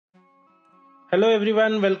Hello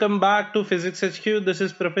everyone, welcome back to Physics HQ. This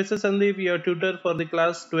is Professor Sandeep, your tutor for the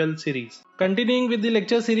class 12 series. Continuing with the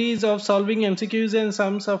lecture series of solving MCQs and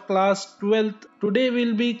sums of class 12th, today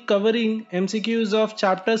we'll be covering MCQs of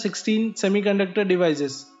Chapter 16 Semiconductor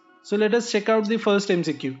Devices. So let us check out the first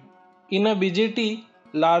MCQ. In a BJT,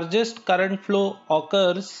 largest current flow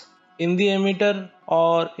occurs in the emitter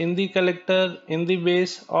or in the collector, in the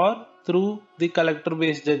base or through the collector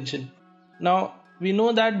base junction. Now we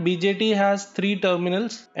know that BJT has three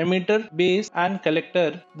terminals: emitter, base and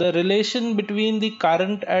collector. The relation between the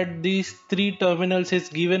current at these three terminals is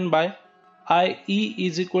given by IE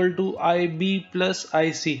is equal to IB plus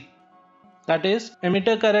IC. That is,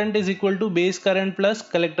 emitter current is equal to base current plus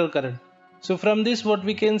collector current. So from this what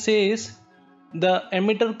we can say is the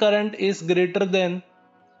emitter current is greater than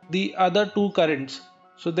the other two currents.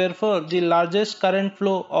 So therefore the largest current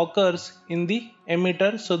flow occurs in the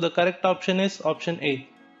emitter. So the correct option is option A.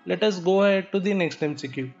 Let us go ahead to the next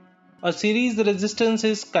MCQ. A series resistance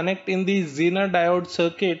is connected in the Zener diode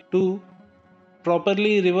circuit to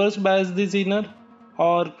properly reverse bias the Zener,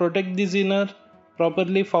 or protect the Zener,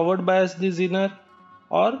 properly forward bias the Zener,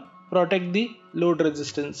 or protect the load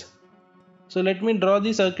resistance. So let me draw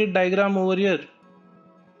the circuit diagram over here.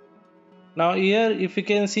 Now here if you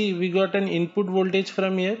can see, we got an input voltage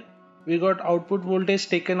from here, we got output voltage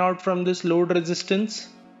taken out from this load resistance,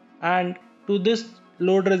 and to this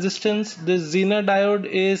load resistance this Zener diode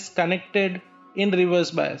is connected in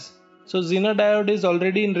reverse bias. So Zener diode is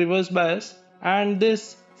already in reverse bias, and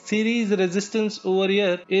this series resistance over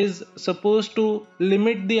here is supposed to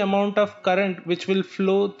limit the amount of current which will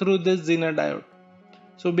flow through this Zener diode.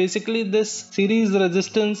 So basically this series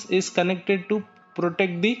resistance is connected to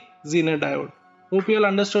protect the Zener diode. Hope you all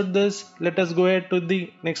understood this. Let us go ahead to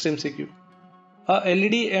the next MCQ. A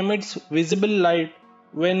LED emits visible light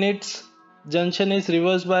when its junction is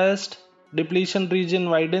reverse biased, depletion region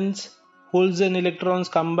widens, holes and electrons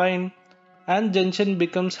combine, and junction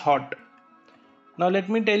becomes hot. Now let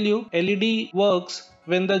me tell you, LED works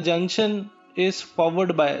when the junction is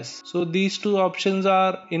forward bias. So these two options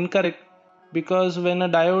are incorrect, because when a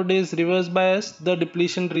diode is reverse biased, the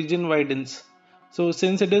depletion region widens. So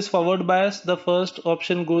since it is forward biased, the first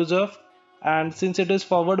option goes off, and since it is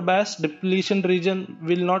forward biased, depletion region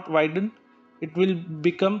will not widen, it will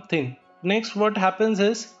become thin. Next what happens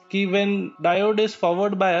is when diode is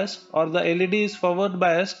forward biased or the LED is forward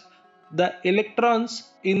biased, the electrons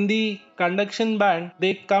in the conduction band,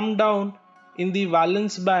 they come down in the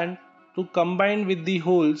valence band to combine with the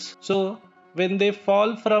holes. So when they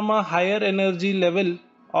fall from a higher energy level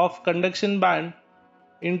of conduction band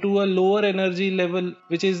into a lower energy level,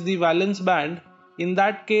 which is the valence band, in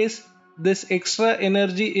that case this extra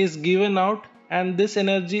energy is given out, and this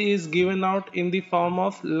energy is given out in the form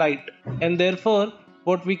of light, and therefore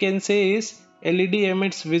what we can say is LED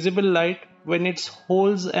emits visible light when its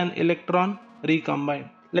holes and electron recombine.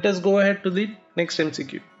 Let us go ahead to the next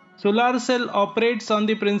MCQ. Solar cell operates on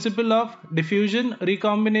the principle of diffusion,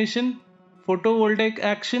 recombination, photovoltaic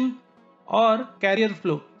action, or carrier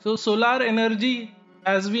flow. So solar energy,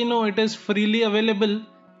 as we know, it is freely available,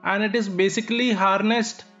 and it is basically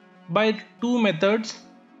harnessed by two methods.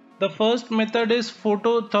 The first method is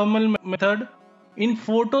photothermal method. In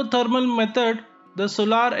photothermal method, the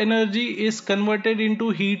solar energy is converted into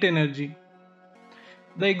heat energy.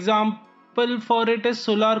 The example for it is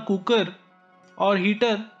solar cooker or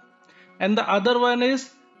heater, and the other one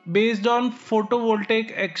is based on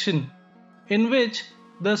photovoltaic action, in which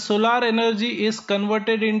the solar energy is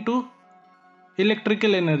converted into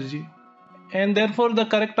electrical energy, and therefore the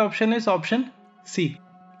correct option is option C.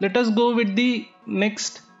 Let us go with the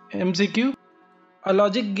next MCQ. A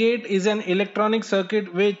logic gate is an electronic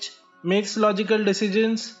circuit which makes logical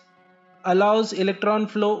decisions, allows electron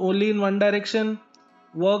flow only in one direction,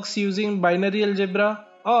 works using binary algebra,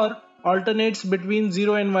 or alternates between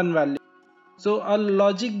 0 and 1 value. So a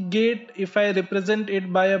logic gate, if I represent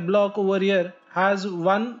it by a block over here, has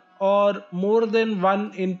one or more than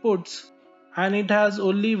one inputs, and it has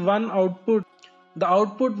only one output. The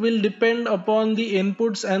output will depend upon the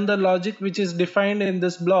inputs and the logic which is defined in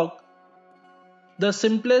this block. The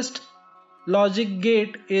simplest logic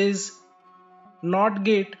gate is NOT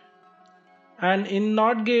gate, and in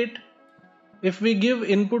NOT gate, if we give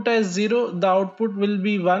input as 0, the output will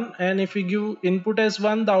be 1, and if we give input as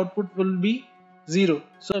 1, the output will be 0.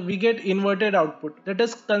 So we get inverted output. Let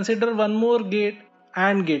us consider one more gate,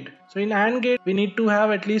 AND gate. So in AND gate, we need to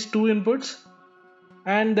have at least two inputs,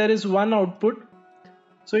 and there is one output.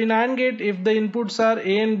 So in AND gate, if the inputs are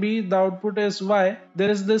A and B, the output is Y. There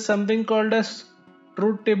is this something called as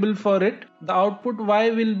truth table for it. The output Y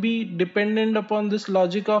will be dependent upon this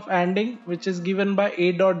logic of ANDing, which is given by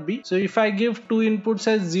A dot B. So if I give two inputs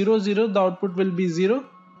as 0 0, the output will be 0.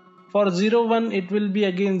 For 0 1 it will be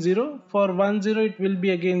again 0. For 1 0 it will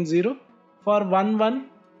be again 0. For 1 1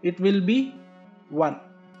 it will be 1.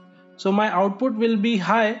 So my output will be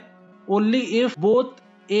high only if both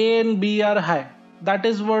A and B are high. That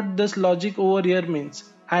is what this logic over here means.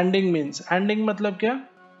 ANDing means. ANDing matlab kya?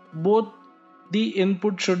 Both the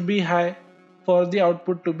input should be high for the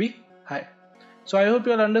output to be high. So I hope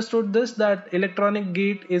you all understood this, that electronic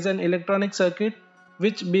gate is an electronic circuit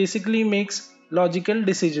which basically makes logical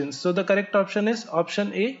decisions. So the correct option is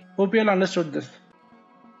option A. Hope you all understood this.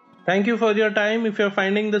 Thank you for your time. If you are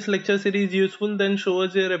finding this lecture series useful, then show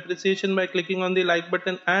us your appreciation by clicking on the like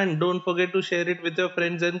button, and don't forget to share it with your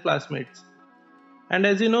friends and classmates. And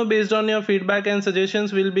as you know, based on your feedback and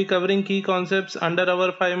suggestions, we'll be covering key concepts under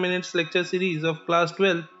our 5 minutes lecture series of class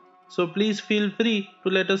 12. So please feel free to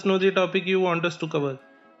let us know the topic you want us to cover.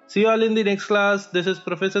 See you all in the next class. This is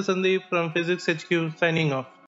Professor Sandeep from Physics HQ signing off.